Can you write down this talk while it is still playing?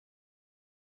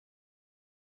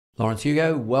Laurence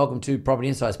Hugo, welcome to Property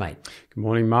Insights, mate. Good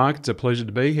morning, Mark. It's a pleasure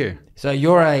to be here. So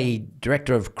you're a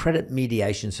Director of Credit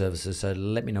Mediation Services, so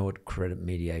let me know what Credit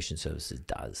Mediation Services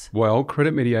does. Well,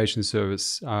 Credit Mediation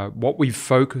Service, what we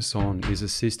focus on is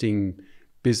assisting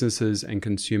businesses and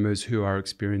consumers who are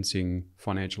experiencing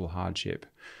financial hardship.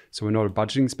 So we're not a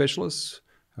budgeting specialist,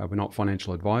 we're not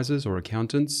financial advisors or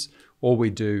accountants. All we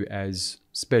do as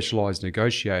specialised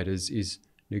negotiators is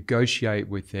negotiate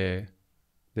with their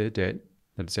debt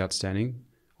that's outstanding,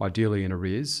 ideally in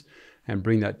arrears, and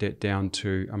bring that debt down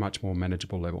to a much more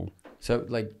manageable level. So,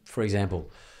 like, for example,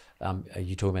 are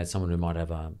you talking about someone who might have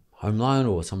a home loan,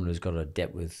 or someone who's got a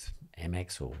debt with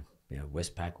Amex or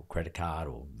Westpac or credit card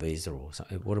or Visa or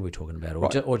something? What are we talking about? Or,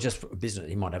 Right. just for a business,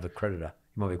 he might have a creditor.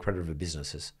 He might be a creditor of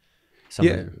businesses.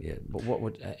 Yeah. But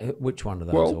which one of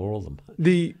those, Well, or all of them?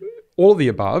 All of the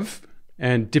above,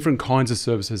 and different kinds of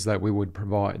services that we would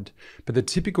provide. But the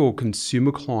typical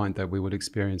consumer client that we would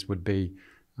experience would be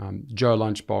Joe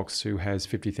Lunchbox, who has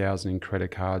 50,000 in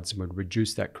credit cards and would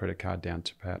reduce that credit card down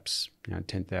to perhaps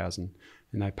 10,000,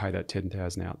 and they pay that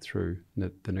 10,000 out through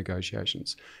the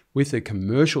negotiations. With the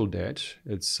commercial debt,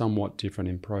 it's somewhat different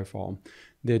in profile.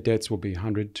 Their debts will be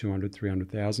 100, 200,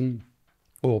 300,000,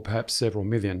 or perhaps several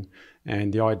million.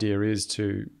 And the idea is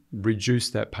to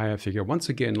reduce that payer figure, once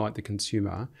again, like the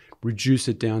consumer, reduce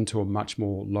it down to a much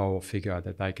more lower figure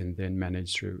that they can then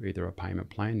manage through either a payment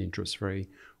plan, interest-free,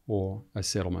 or a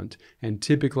settlement. And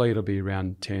typically it'll be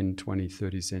around 10, 20,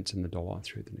 30 cents in the dollar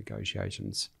through the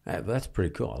negotiations. That's pretty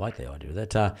cool. I like the idea of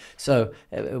that. So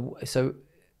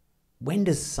when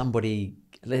does somebody,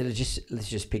 let's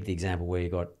just pick the example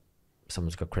where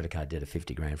someone's got credit card debt of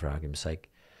 50 grand for argument's sake,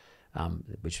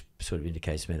 which sort of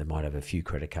indicates to me they might have a few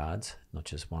credit cards, not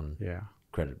just one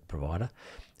credit provider.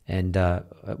 And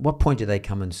at what point do they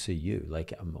come and see you?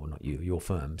 Like, or not you, your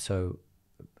firm. So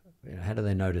how do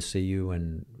they know to see you,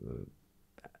 and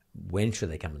when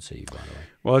should they come and see you, by the way?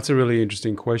 Well, that's a really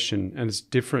interesting question, and it's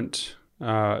different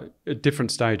at different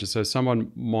stages. So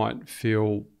someone might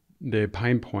feel their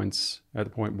pain points at the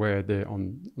point where they're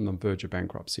on the verge of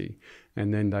bankruptcy,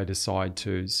 and then they decide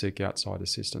to seek outside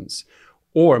assistance.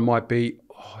 Or it might be,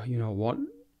 you know what,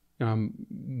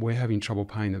 we're having trouble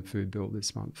paying the food bill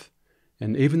this month.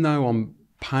 And even though I'm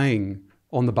paying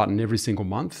on the button every single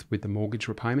month with the mortgage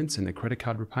repayments and the credit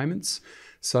card repayments,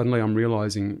 suddenly I'm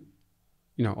realizing,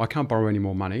 I can't borrow any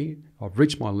more money. I've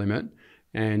reached my limit,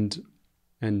 and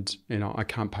I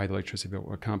can't pay the electricity bill,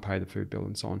 or I can't pay the food bill,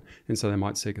 and so on. And so they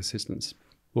might seek assistance.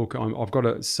 Look, I've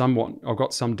got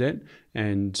some debt,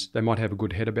 and they might have a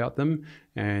good head about them,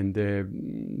 and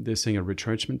they're seeing a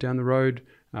retrenchment down the road,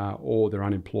 or they're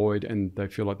unemployed, and they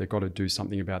feel like they've got to do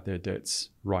something about their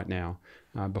debts right now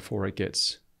before it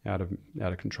gets out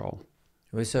of control.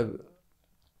 So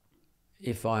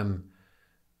if I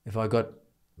got,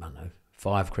 I don't know,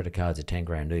 5 credit cards at 10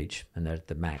 grand each, and they're at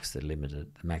the max, they're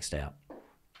limited, they're maxed out,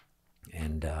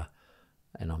 and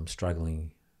I'm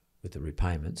struggling with the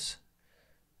repayments,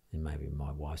 and maybe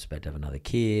my wife's about to have another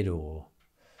kid, or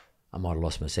I might have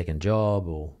lost my second job,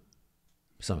 or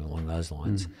something along those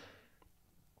lines.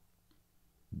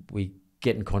 We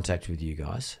get in contact with you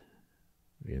guys.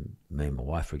 Me and my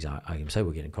wife, for example, I can say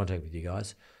we get in contact with you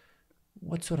guys.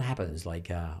 What sort of happens? Like,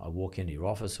 I walk into your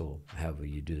office, or however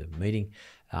you do the meeting.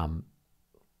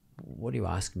 What do you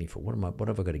ask me for? What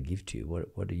have I got to give to you?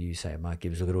 What do you say, Mark?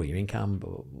 Give us a look at all your income.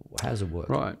 How does it work?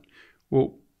 Right.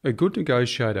 Well, a good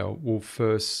negotiator will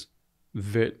first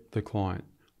vet the client.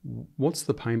 What's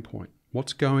the pain point?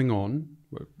 What's going on?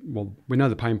 Well, we know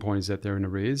the pain point is that they're in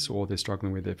arrears or they're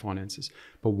struggling with their finances.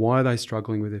 But why are they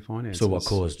struggling with their finances? So what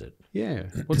caused it? Yeah.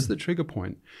 What's the trigger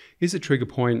point? Is the trigger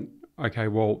point, okay,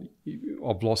 well,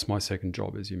 I've lost my second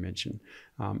job, as you mentioned.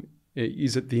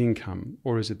 Is it the income,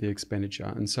 or is it the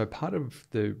expenditure? And so part of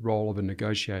the role of a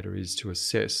negotiator is to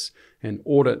assess and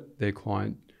audit their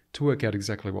client to work out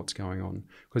exactly what's going on.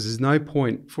 Because there's no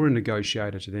point for a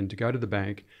negotiator to go to the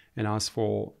bank and ask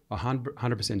for a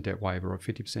 100% debt waiver or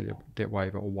 50% debt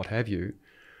waiver or what have you.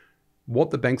 What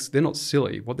the banks, they're not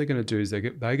silly. What they're going to do is they're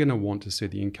going to want to see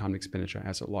the income, expenditure,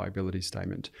 asset liability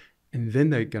statement. And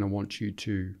then they're going to want you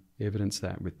to evidence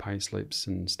that with pay slips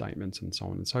and statements and so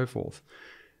on and so forth.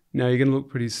 Now, you're going to look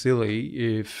pretty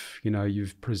silly if,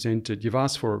 you've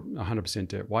asked for a 100%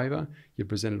 debt waiver, you've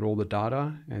presented all the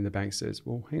data, and the bank says,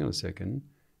 well, hang on a second,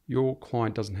 your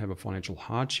client doesn't have a financial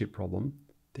hardship problem,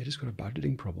 they've just got a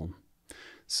budgeting problem.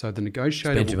 So the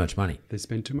negotiator... Spend too much money. They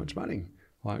spend too much money,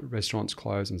 like restaurants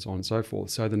close and so on and so forth.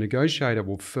 So the negotiator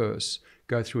will first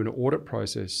go through an audit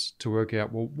process to work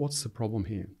out, well, what's the problem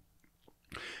here?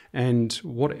 And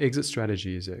what exit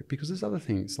strategy is there? Because there's other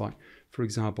things like, for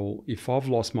example, if I've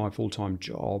lost my full-time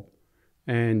job,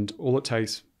 and all it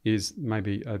takes is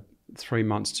maybe 3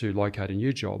 months to locate a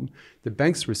new job, the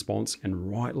bank's response,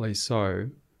 and rightly so,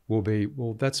 will be,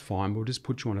 well, that's fine. We'll just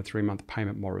put you on a 3-month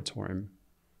payment moratorium.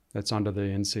 That's under the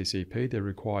NCCP. They're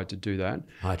required to do that.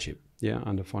 Hardship. Yeah,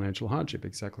 under financial hardship.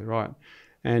 Exactly right.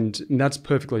 And that's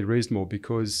perfectly reasonable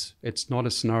because it's not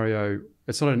a scenario,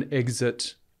 it's not an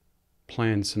exit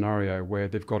plan scenario where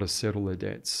they've got to settle their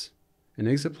debts. An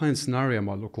exit plan scenario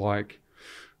might look like,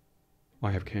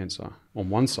 I have cancer on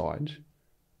one side,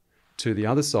 to the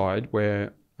other side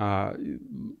where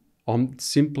I'm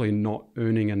simply not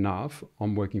earning enough.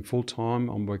 I'm working full-time,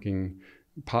 I'm working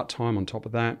part-time on top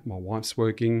of that, my wife's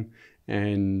working,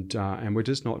 and we're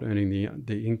just not earning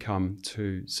the income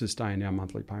to sustain our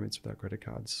monthly payments with our credit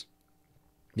cards.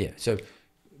 Yeah, so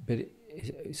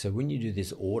when you do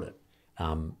this audit,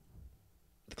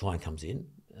 the client comes in,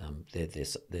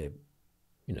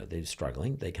 they're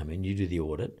struggling, they come in, you do the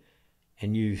audit,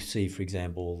 and you see, for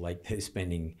example, like they're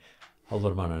spending a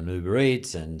lot of money on Uber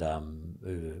Eats and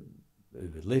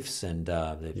Uber Lifts, and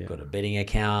they've got a betting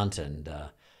account and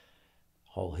a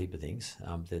whole heap of things.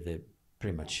 They're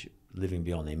pretty much living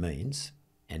beyond their means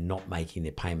and not making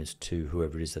their payments to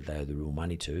whoever it is that they owe the real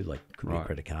money to, like could be a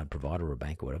credit card provider or a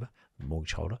bank or whatever, a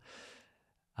mortgage holder.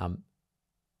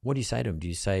 What do you say to them? Do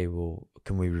you say, well,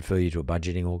 can we refer you to a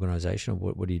budgeting organisation?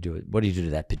 Or what do you do? What do you do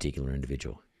to that particular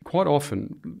individual? Quite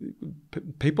often,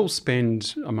 people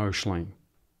spend emotionally,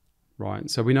 right?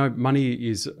 So we know money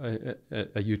is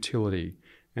a utility,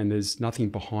 and there's nothing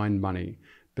behind money,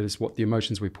 but it's what the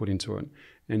emotions we put into it.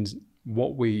 And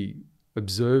what we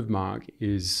observe, Mark,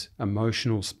 is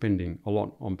emotional spending a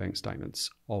lot on bank statements.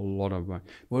 A lot of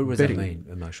what does betting. That mean?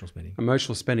 Emotional spending.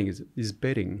 Emotional spending is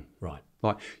betting. Right.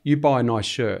 Like you buy a nice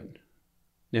shirt.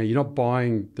 Now you're not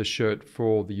buying the shirt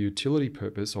for the utility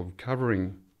purpose of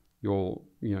covering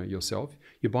yourself.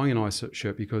 You're buying a nice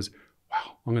shirt because,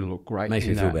 wow, I'm going to look great. Makes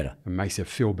me feel better. It makes you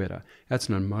feel better. That's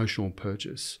an emotional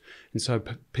purchase. And so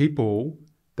people,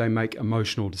 they make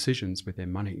emotional decisions with their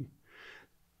money.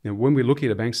 Now, when we look at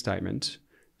a bank statement,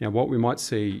 now what we might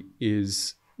see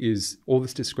is all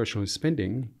this discretionary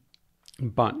spending,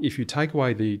 but if you take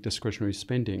away the discretionary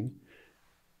spending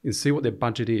and see what their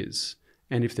budget is,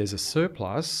 and if there's a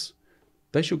surplus,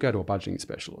 they should go to a budgeting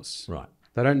specialist. Right.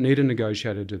 They don't need a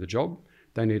negotiator to do the job.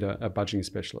 They need a budgeting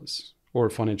specialist or a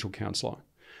financial counsellor.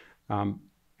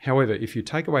 However, if you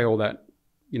take away all that,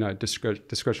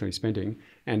 discretionary spending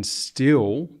and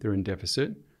still they're in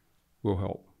deficit, will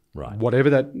help. Right. Whatever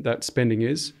that spending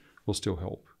is, will still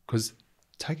help, because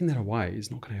taking that away is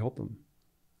not going to help them,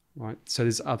 right? So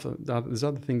there's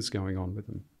other things going on with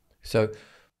them. So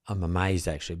I'm amazed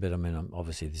actually, but I mean,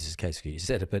 obviously this is the case you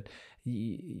said it, but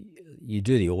you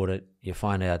do the audit, you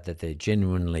find out that they're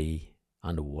genuinely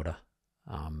underwater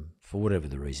for whatever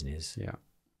the reason is. Yeah.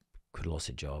 Could have lost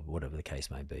a job, whatever the case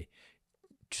may be,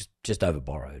 just over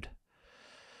borrowed.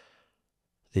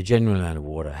 They're genuinely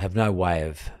underwater, have no way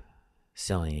of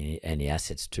selling any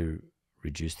assets to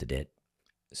reduce the debt.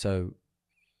 So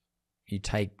you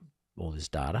take all this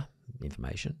data,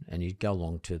 information, and you go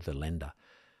along to the lender.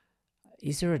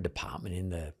 Is there a department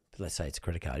let's say it's a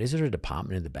credit card, is there a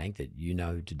department in the bank that you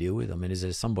know to deal with? I mean, is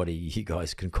there somebody you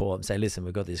guys can call up and say, listen,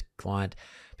 we've got this client?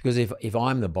 Because if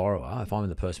I'm the borrower, if I'm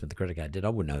the person with the credit card debt, I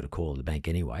wouldn't know to call the bank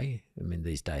anyway. I mean,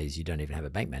 these days you don't even have a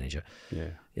bank manager.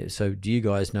 Yeah. So do you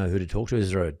guys know who to talk to?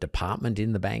 Is there a department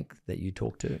in the bank that you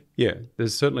talk to? Yeah,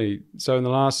 there's certainly. So in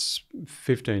the last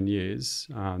 15 years,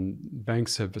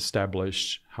 banks have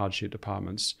established hardship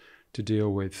departments to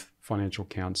deal with financial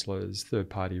counsellors,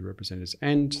 third-party representatives,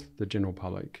 and the general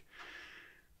public.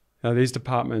 Now, these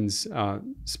departments are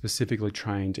specifically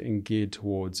trained and geared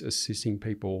towards assisting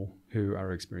people who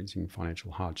are experiencing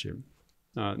financial hardship.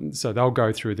 So they'll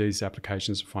go through these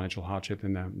applications of financial hardship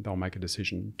and they'll make a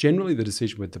decision. Generally, the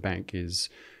decision with the bank is,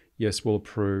 yes, we'll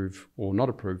approve or not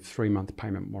approve 3-month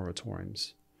payment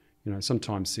moratoriums.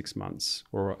 Sometimes 6 months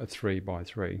or a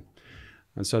 3x3.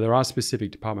 And so there are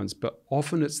specific departments, but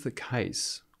often it's the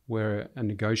case where a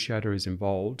negotiator is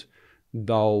involved.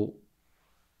 They'll,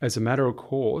 as a matter of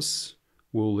course,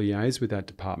 will liaise with that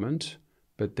department,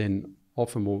 but then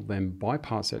often will then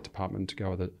bypass that department to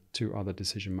go to other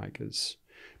decision makers.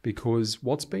 Because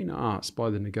what's been asked by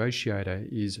the negotiator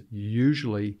is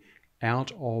usually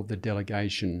out of the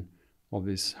delegation of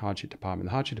this hardship department.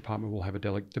 The hardship department will have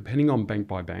depending on bank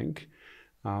by bank,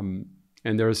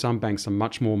 and there are some banks that are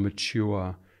much more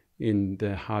mature in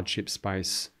the hardship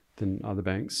space than other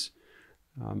banks.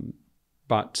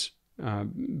 But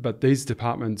these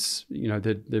departments,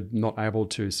 they're not able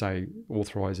to, say,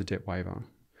 authorise a debt waiver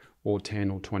or 10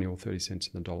 or 20 or 30 cents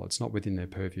in the dollar. It's not within their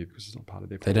purview because it's not part of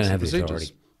their They don't have the procedures.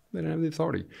 authority. They don't have the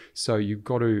authority. So you've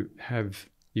got to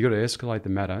escalate the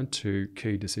matter to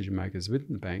key decision makers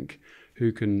within the bank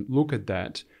who can look at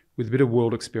that with a bit of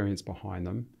world experience behind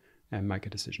them and make a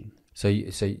decision.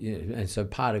 So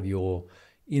part of your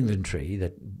inventory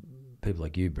that people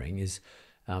like you bring is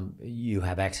you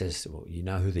have access, or you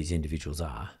know who these individuals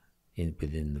are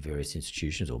within the various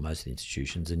institutions or most of the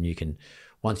institutions, and you can,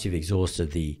 once you've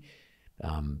exhausted the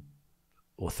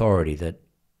authority that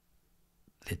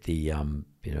the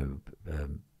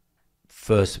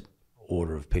first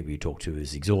order of people you talk to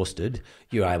is exhausted,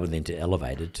 you're able then to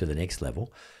elevate it to the next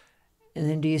level. And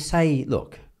then do you say,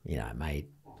 look, mate,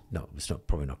 no, it's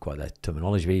probably not quite that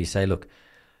terminology, but you say, look,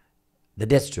 the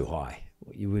debt's too high.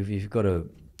 You've got to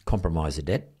compromise the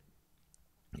debt.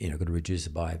 Got to reduce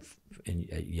it by, and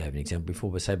you have an example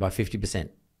before, but say by 50%.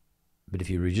 But if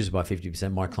you reduce it by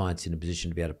 50%, my client's in a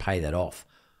position to be able to pay that off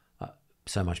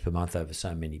so much per month over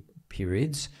so many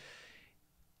periods.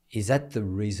 Is that the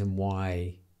reason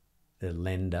why the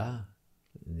lender,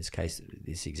 in this case,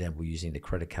 this example using the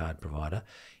credit card provider,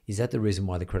 is that the reason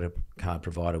why the credit card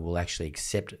provider will actually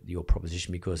accept your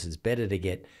proposition? Because it's better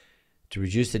to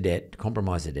reduce the debt,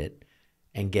 compromise the debt,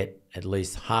 and get at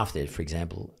least half that, for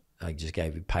example, I just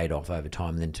gave you paid off over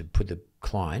time, than to put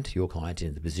your client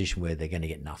in the position where they're going to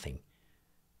get nothing.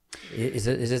 Is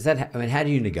that? I mean, how do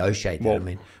you negotiate that? Well, I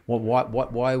mean, what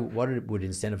would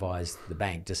incentivize the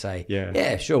bank to say,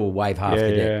 yeah, sure, we'll waive half the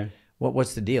debt? Yeah.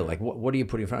 What's the deal? Like, what do you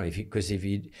put in front of them? Because if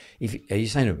you are you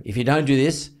saying to them, if you don't do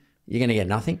this, you're going to get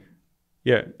nothing?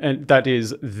 Yeah, and that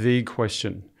is the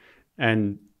question,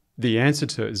 and the answer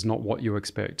to it is not what you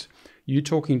expect. You're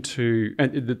talking to,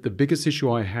 and the biggest issue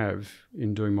I have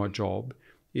in doing my job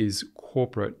is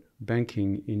corporate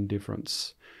banking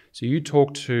indifference. So you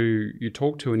talk to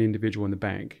an individual in the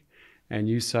bank, and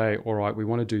you say, all right, we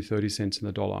want to do 30 cents in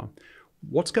the dollar.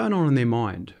 What's going on in their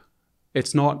mind?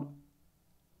 It's not.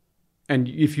 And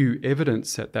if you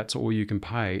evidence that that's all you can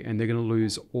pay and they're going to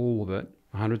lose all of it,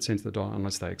 100 cents the dollar,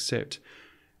 unless they accept,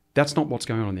 that's not what's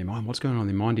going on in their mind. What's going on in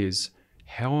their mind is,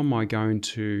 how am I going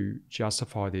to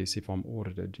justify this if I'm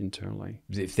audited internally?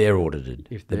 If they're audited.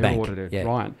 If they're audited, yeah.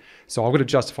 Right. So I've got to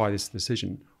justify this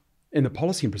decision. And the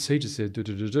policy and procedure said,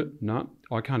 no,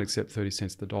 I can't accept 30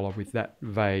 cents the dollar with that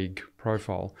vague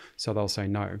profile. So they'll say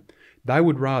no. They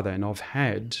would rather, and I've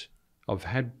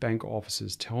had bank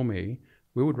officers tell me,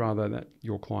 we would rather that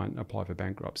your client apply for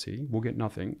bankruptcy. We'll get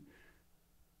nothing.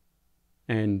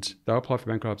 And they'll apply for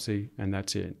bankruptcy and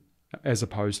that's it, as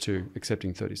opposed to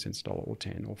accepting 30 cents a dollar or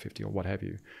 10 or 50 or what have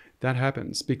you. That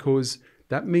happens because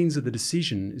that means that the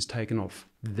decision is taken off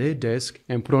their desk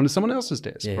and put onto someone else's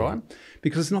desk, right?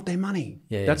 Because it's not their money.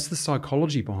 That's the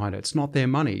psychology behind it. It's not their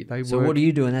money. What do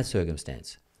you do in that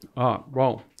circumstance?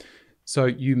 Well, so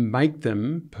you make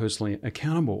them personally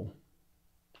accountable,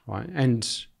 right?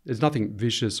 And there's nothing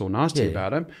vicious or nasty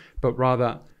about it, but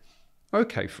rather,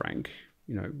 okay, Frank,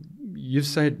 you've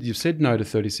said no to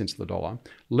 30 cents of the dollar.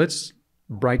 Let's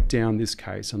break down this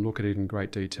case and look at it in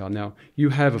great detail. Now, you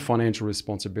have a financial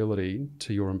responsibility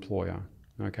to your employer,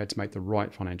 okay, to make the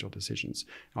right financial decisions.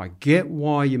 I get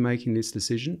why you're making this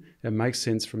decision. It makes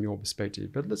sense from your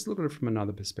perspective, but let's look at it from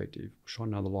another perspective, shine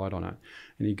another light on it.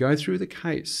 And you go through the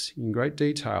case in great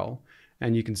detail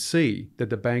and you can see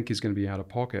that the bank is going to be out of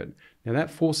pocket. Now,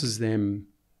 that forces them,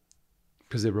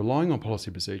 because they're relying on policy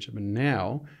procedure, but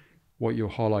now what you're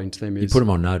highlighting to them is... You put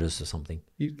them on notice or something.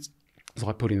 It's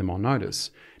like putting them on notice.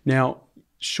 Now,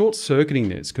 short-circuiting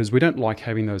this, because we don't like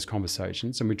having those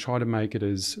conversations and we try to make it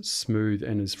as smooth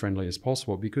and as friendly as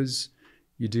possible because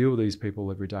you deal with these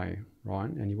people every day, right?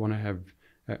 And you want to have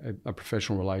a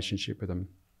professional relationship with them.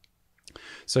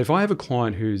 So if I have a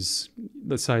client who's,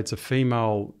 let's say it's a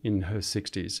female in her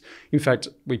 60s. In fact,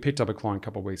 we picked up a client a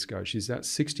couple of weeks ago. She's at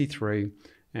 63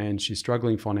 and she's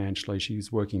struggling financially. She's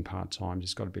working part-time,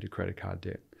 just got a bit of credit card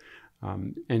debt.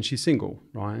 And she's single,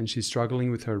 right? And she's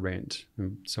struggling with her rent.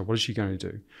 And so what is she going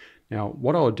to do? Now,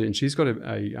 what I would do, and she's got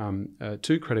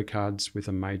two credit cards with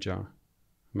a major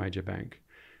bank.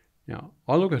 Now,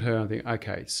 I look at her and I think,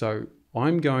 okay, so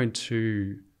I'm going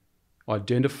to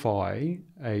identify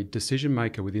a decision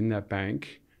maker within that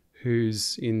bank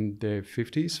who's in their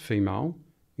 50s, female,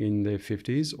 in their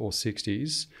 50s or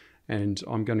 60s, and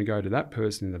I'm going to go to that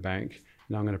person in the bank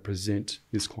and I'm going to present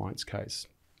this client's case.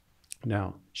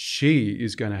 Now, she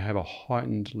is going to have a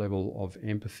heightened level of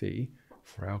empathy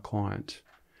for our client.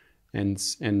 And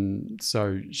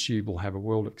so she will have a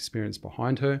world of experience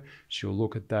behind her. She'll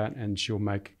look at that and she'll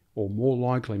make, or more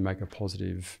likely make, a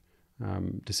positive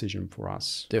decision for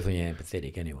us. Definitely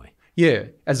empathetic anyway. Yeah,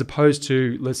 as opposed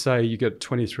to, let's say you get a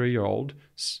 23-year-old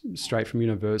straight from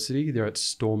university, they're at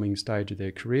storming stage of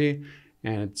their career,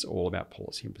 and it's all about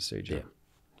policy and procedure.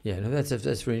 Yeah, no, that's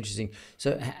very interesting.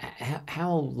 So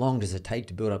how long does it take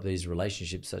to build up these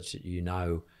relationships such that you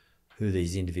know who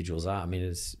these individuals are? I mean,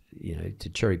 it's, you know, to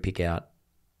cherry pick out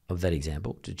of that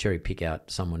example, to cherry pick out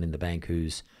someone in the bank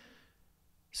who's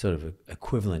sort of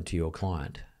equivalent to your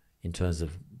client in terms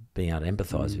of being able to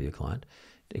empathise with your client,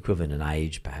 equivalent in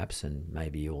age perhaps, and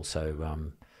maybe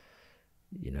also,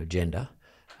 gender.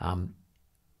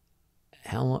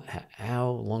 How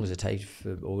long does it take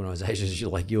for organisations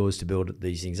like yours to build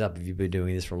these things up? Have you been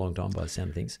doing this for a long time by the sound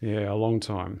of things? Yeah, a long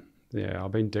time. Yeah,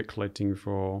 I've been debt collecting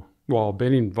I've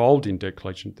been involved in debt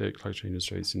collection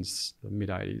industry since the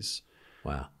mid-80s.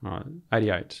 Wow.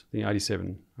 88, I think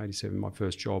 87, my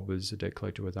first job was a debt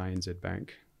collector with ANZ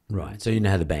Bank. Right, so you know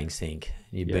how the banks think.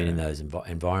 You've been in those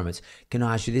environments. Can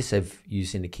I ask you this? Have you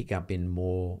seen a kick up in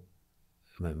more,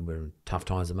 I mean, we're in tough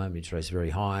times at the moment, interest rates are very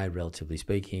high, relatively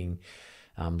speaking.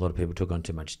 A lot of people took on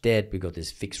too much debt. We've got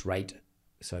this fixed rate,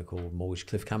 so-called mortgage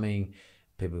cliff coming.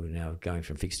 People are now going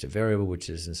from fixed to variable, which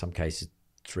is in some cases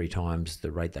 3 times the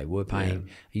rate they were paying.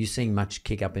 Yeah. Are you seeing much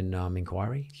kick up in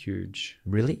inquiry? Huge.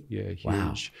 Really? Yeah, huge.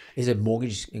 Wow. Is it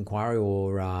mortgage inquiry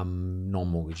or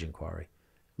non-mortgage inquiry?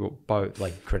 Well, both.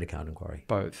 Like credit card inquiry?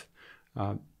 Both.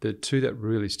 The two that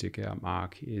really stick out,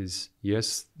 Mark, is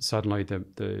yes, suddenly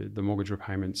the mortgage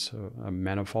repayments are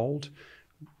manifold,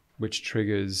 which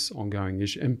triggers ongoing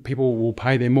issues. And people will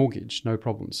pay their mortgage, no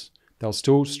problems. They'll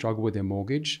still struggle with their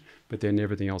mortgage, but then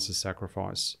everything else is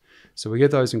sacrifice. So we get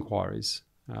those inquiries.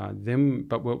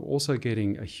 But we're also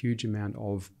getting a huge amount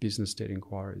of business debt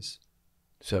inquiries.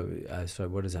 So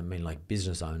what does that mean? Like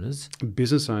business owners?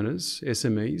 Business owners,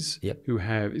 SMEs, yep. who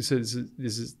have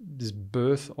this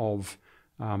birth of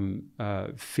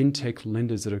fintech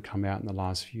lenders that have come out in the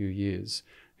last few years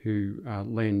who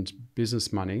lend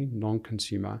business money,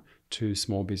 non-consumer, to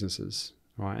small businesses,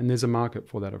 right? And there's a market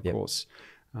for that, of course.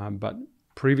 But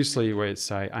previously, where it's,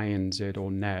 say, ANZ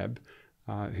or NAB,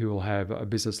 who will have a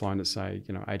business loan at, say,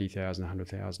 80,000,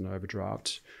 100,000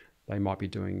 overdraft, they might be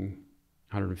doing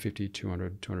 150,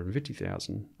 200,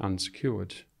 250,000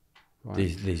 unsecured. Right?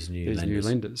 These new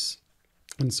lenders.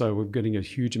 And so we're getting a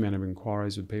huge amount of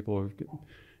inquiries with people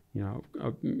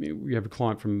we have a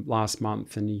client from last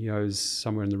month and he owes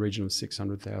somewhere in the region of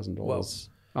 $600,000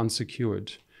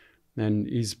 unsecured. And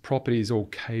his property is all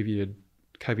caveat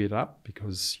up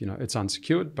because, it's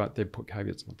unsecured, but they've put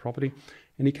caveats on the property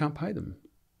and he can't pay them.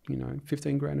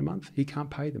 15 grand a month, he can't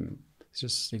pay them. It's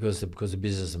just because the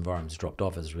business environment's dropped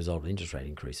off as a result of interest rate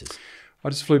increases. I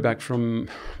just flew back from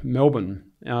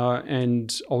Melbourne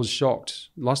and I was shocked.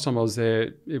 Last time I was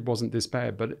there, it wasn't this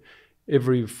bad, but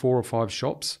every 4 or 5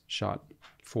 shops shut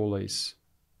for lease.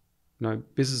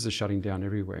 Businesses are shutting down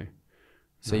everywhere.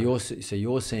 So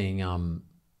you're seeing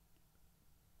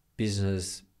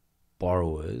business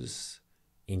borrowers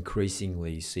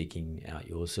increasingly seeking out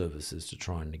your services to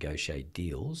try and negotiate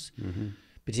deals,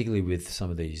 particularly with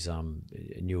some of these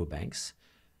newer banks.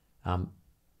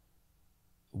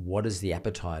 What is the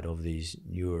appetite of these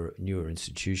newer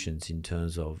institutions in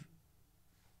terms of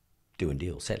doing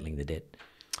deals, settling the debt?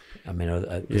 I mean,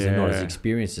 because they're not as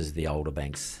experienced as the older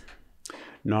banks.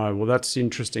 No, well, that's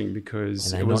interesting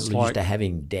because and they're not used to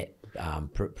having debt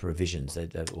provisions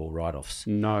or write-offs.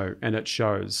 No, and it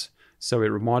shows. So it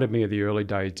reminded me of the early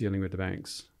days dealing with the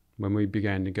banks when we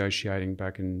began negotiating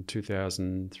back in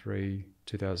 2003,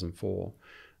 2004.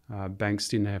 Banks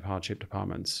didn't have hardship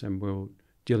departments, and we were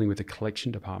dealing with the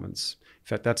collection departments. In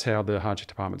fact, that's how the hardship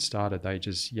department started. They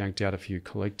just yanked out a few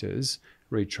collectors,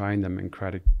 retrained them, and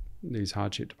created these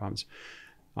hardship departments.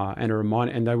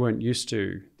 And they weren't used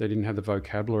to. They didn't have the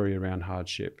vocabulary around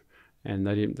hardship, and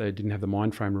they didn't have the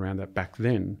mind frame around that back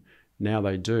then. Now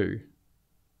they do,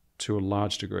 to a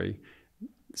large degree.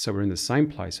 So we're in the same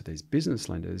place with these business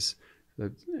lenders,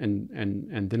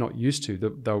 and they're not used to.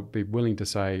 They'll be willing to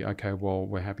say, okay, well,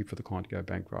 we're happy for the client to go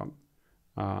bankrupt,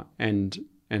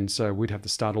 and so we'd have to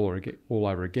start all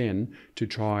over again to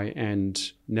try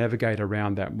and navigate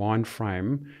around that mind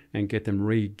frame and get them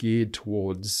re-geared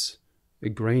towards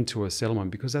agreeing to a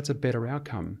settlement, because that's a better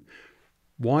outcome.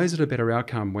 Why is it a better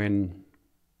outcome when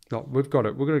we've got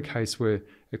a case where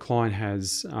a client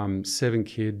has 7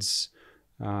 kids,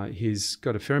 he's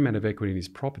got a fair amount of equity in his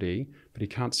property, but he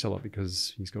can't sell it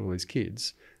because he's got all these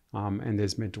kids, and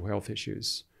there's mental health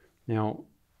issues. Now,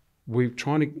 we're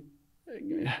trying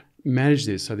to manage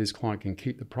this so this client can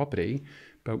keep the property,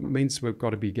 but it means we've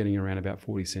got to be getting around about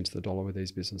 40 cents to the dollar with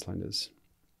these business lenders.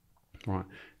 Right.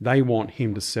 They want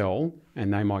him to sell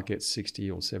and they might get 60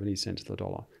 or 70 cents to the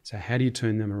dollar. So how do you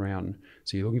turn them around?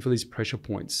 So you're looking for these pressure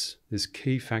points, these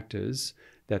key factors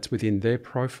that's within their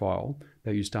profile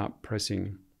that you start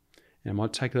pressing. And it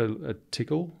might take a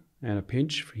tickle and a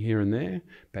pinch here and there,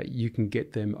 but you can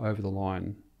get them over the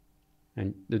line.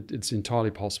 And it's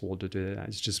entirely possible to do that.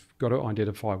 It's just got to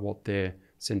identify what their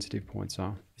sensitive points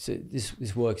are. So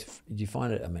this works. Do you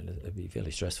find it? I mean, it'd be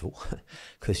fairly stressful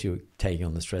because you're taking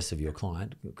on the stress of your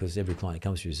client, because every client that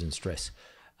comes to you is in stress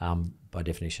by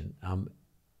definition.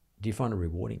 Do you find it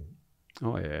rewarding?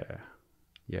 Oh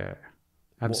yeah,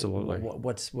 absolutely.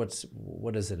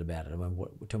 What is it about it? I mean,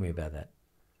 tell me about that.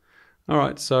 All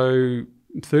right, so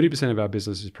 30% of our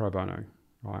business is pro bono,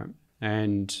 right?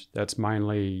 And that's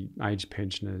mainly aged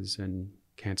pensioners and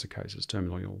cancer cases,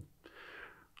 terminally ill.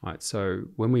 Right, so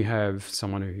when we have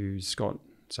someone who's got,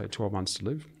 say, 12 months to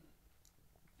live,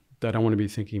 they don't want to be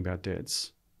thinking about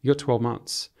debts. You got 12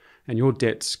 months, and your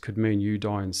debts could mean you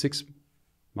die in 6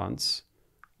 months,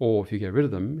 or if you get rid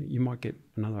of them, you might get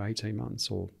another 18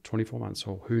 months or 24 months,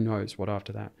 or who knows what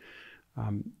after that.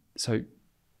 So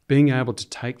being able to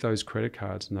take those credit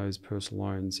cards and those personal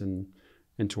loans and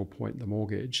to a point the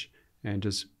mortgage and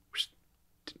just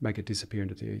make it disappear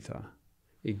into the ether,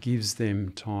 it gives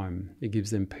them time, it gives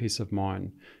them peace of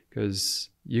mind, because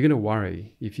you're going to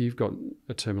worry if you've got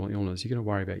a terminal illness, you're going to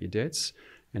worry about your debts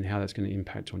and how that's going to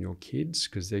impact on your kids,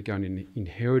 because they're going to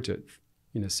inherit it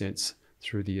in a sense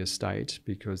through the estate,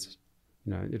 because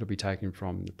it'll be taken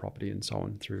from the property and so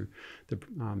on through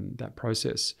that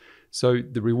process. So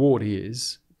the reward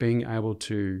is being able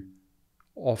to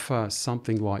offer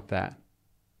something like that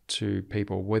to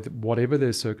people, whatever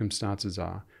their circumstances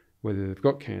are, whether they've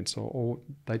got cancer or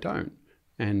they don't,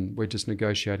 and we're just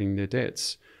negotiating their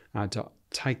debts. To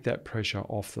take that pressure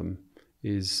off them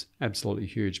is absolutely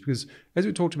huge, because as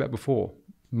we talked about before,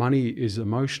 money is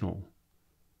emotional.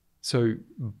 So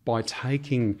by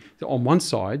taking, on one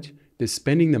side, they're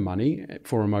spending the money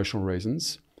for emotional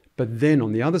reasons, but then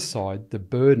on the other side, the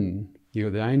burden, you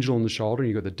got the angel on the shoulder,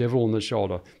 you got the devil on the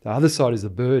shoulder. The other side is the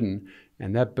burden,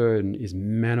 and that burden is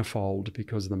manifold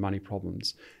because of the money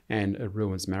problems. And it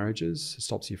ruins marriages, it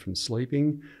stops you from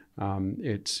sleeping,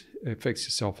 it affects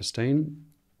your self-esteem,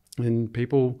 and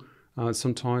people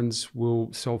sometimes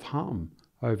will self-harm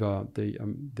over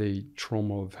the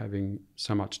trauma of having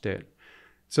so much debt.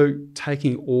 So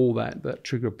taking all that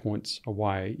trigger points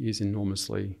away is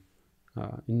enormously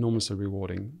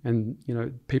rewarding, and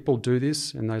people do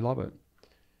this and they love it.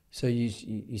 So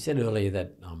you said earlier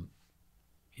that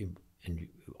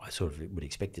I sort of would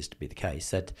expect this to be the case,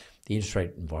 that the interest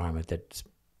rate environment that's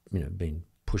been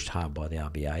pushed hard by the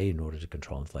RBA in order to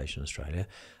control inflation in Australia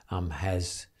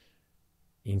has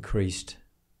increased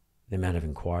the amount of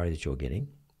inquiry that you're getting.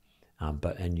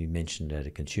 And you mentioned at a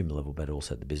consumer level, but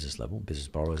also at the business level, business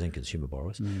borrowers and consumer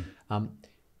borrowers.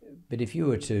 But if you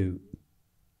were to,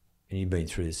 and you've been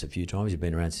through this a few times, you've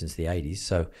been around since the 80s,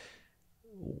 so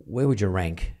where would you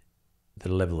rank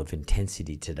the level of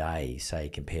intensity today, say,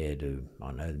 compared to, I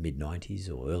don't know, the mid-90s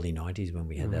or early 90s when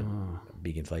we had that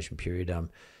big inflation period?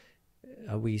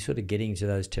 Are we sort of getting to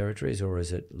those territories, or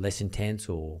is it less intense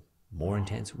or more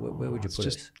intense? Where would you put it?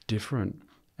 It's just different.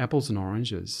 Apples and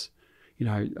oranges.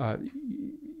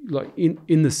 Like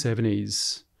in the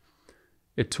 70s,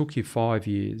 it took you 5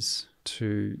 years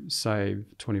to save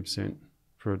 20%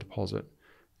 for a deposit.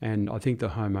 And I think the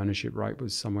home ownership rate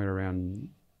was somewhere around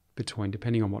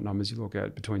depending on what numbers you look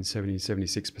at, between 70 and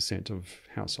 76% of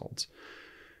households.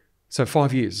 So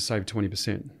 5 years to save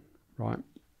 20%, right?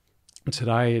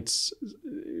 Today, it's,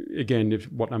 again,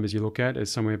 if what numbers you look at,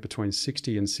 is somewhere between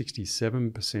 60 and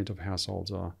 67% of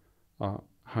households are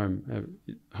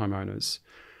homeowners.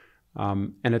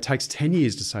 And it takes 10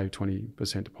 years to save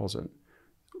 20% deposit.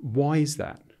 Why is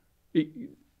that? I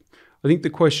think the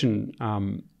question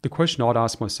I'd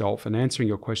ask myself, and answering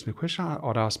your question, the question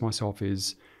I'd ask myself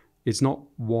is, it's not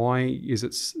why is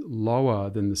it lower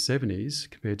than the 70s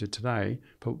compared to today,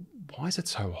 but why is it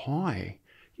so high?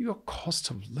 Your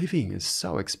cost of living is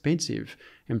so expensive,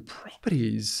 and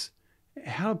properties,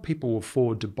 how do people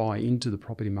afford to buy into the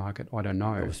property market? I don't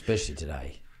know. Well, especially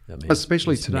today.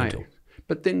 Especially today. Mental.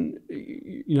 But then,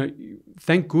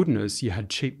 thank goodness you had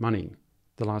cheap money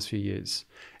the last few years,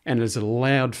 and it's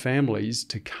allowed families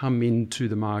to come into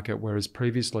the market, whereas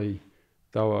previously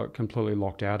they were completely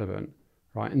locked out of it,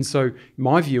 right? And so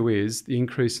my view is the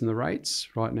increase in the rates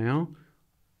right now,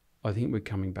 I think we're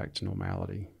coming back to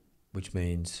normality. Which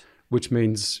means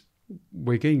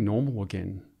we're getting normal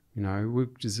again. We're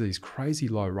just these crazy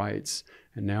low rates,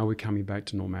 and now we're coming back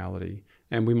to normality.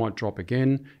 And we might drop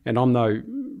again. And I'm no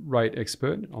rate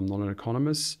expert. I'm not an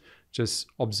economist. Just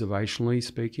observationally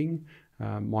speaking,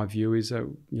 my view is that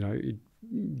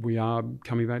we are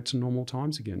coming back to normal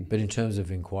times again. But in terms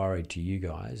of inquiry to you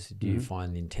guys, do you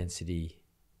find the intensity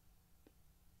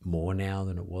more now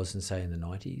than it was in, say, in the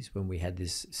 90s when we had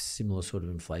this similar sort of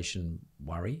inflation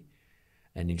worry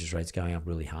and interest rates going up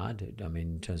really hard? I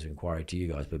mean, in terms of inquiry to you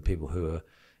guys, but people who are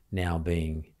now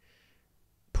being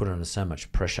put under so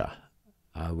much pressure,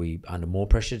 are we under more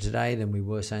pressure today than we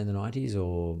were, say, in the 90s,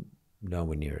 or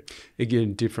nowhere near it?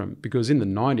 Again, different, because in the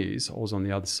 90s, I was on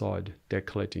the other side, debt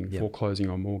collecting, foreclosing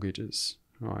on mortgages,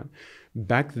 right?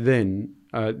 Back then,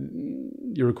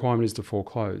 your requirement is to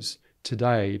foreclose.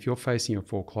 Today, if you're facing a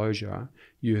foreclosure,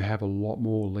 you have a lot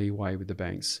more leeway with the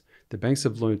banks. The banks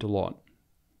have learned a lot.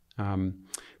 Thank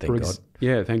God.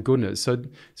 Yeah, thank goodness. So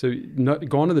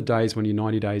gone are the days when you're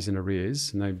 90 days in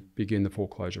arrears and they begin the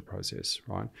foreclosure process,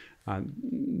 right?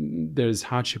 There's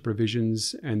hardship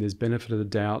provisions and there's benefit of the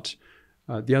doubt.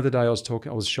 The other day I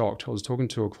was shocked. I was talking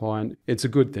to a client. It's a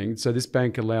good thing. So this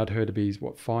bank allowed her to be,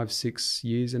 5-6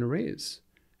 years in arrears.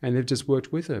 And they've just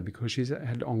worked with her because she's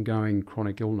had ongoing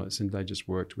chronic illness, and they just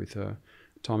worked with her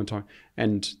time and time.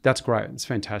 And that's great. It's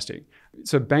fantastic.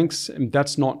 So banks, and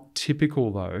that's not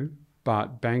typical though,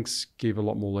 but banks give a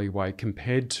lot more leeway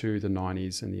compared to the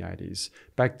 90s and the 80s.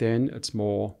 Back then, it's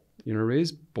more in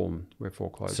arrears, boom, we're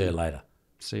foreclosing. See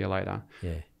you later.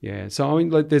 Yeah. So, I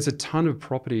mean, there's a ton of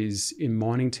properties in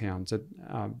mining towns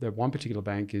that one particular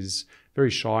bank is very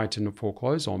shy to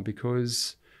foreclose on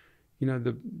because,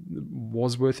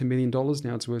 was worth $1 million.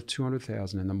 Now it's worth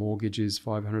 $200,000, and the mortgage is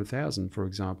 $500,000, for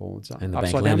example. It's and the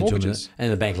upside down mortgages.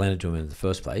 And the bank lent it to them in the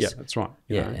first place. Yeah, that's right.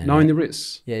 Knowing the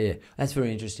risks. Yeah. That's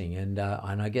very interesting. And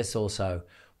I guess also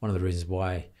one of the reasons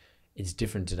why it's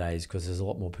different today is because there's a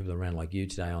lot more people around like you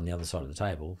today on the other side of the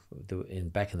table.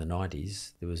 Back in the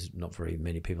 90s, there was not very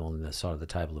many people on the side of the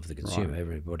table of the consumer. Right.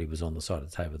 Everybody was on the side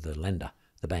of the table of the lender,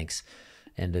 the banks.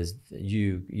 And as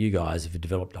you guys have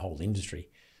developed a whole industry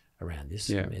around this,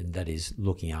 and that is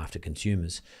looking after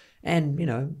consumers. And,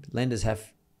 lenders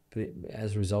have,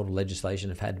 as a result of legislation,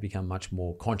 have had to become much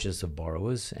more conscious of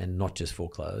borrowers and not just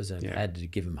foreclose, and had to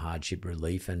give them hardship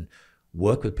relief and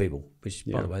work with people, which,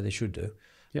 by the way, they should do.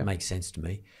 It makes sense to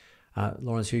me.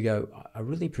 Laurence Hugo, I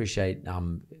really appreciate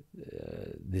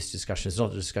this discussion. It's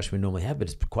not a discussion we normally have, but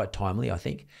it's quite timely, I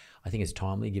think. I think it's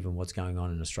timely given what's going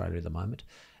on in Australia at the moment.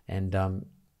 And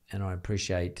I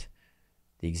appreciate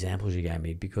the examples you gave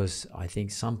me, because I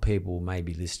think some people may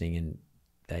be listening and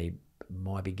they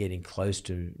might be getting close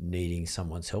to needing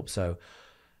someone's help. So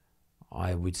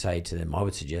I would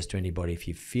suggest to anybody, if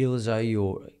you feel as though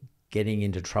you're getting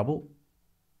into trouble,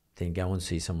 then go and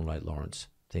see someone like Laurence.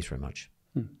 Thanks very much.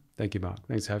 Thank you, Mark.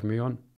 Thanks for having me on.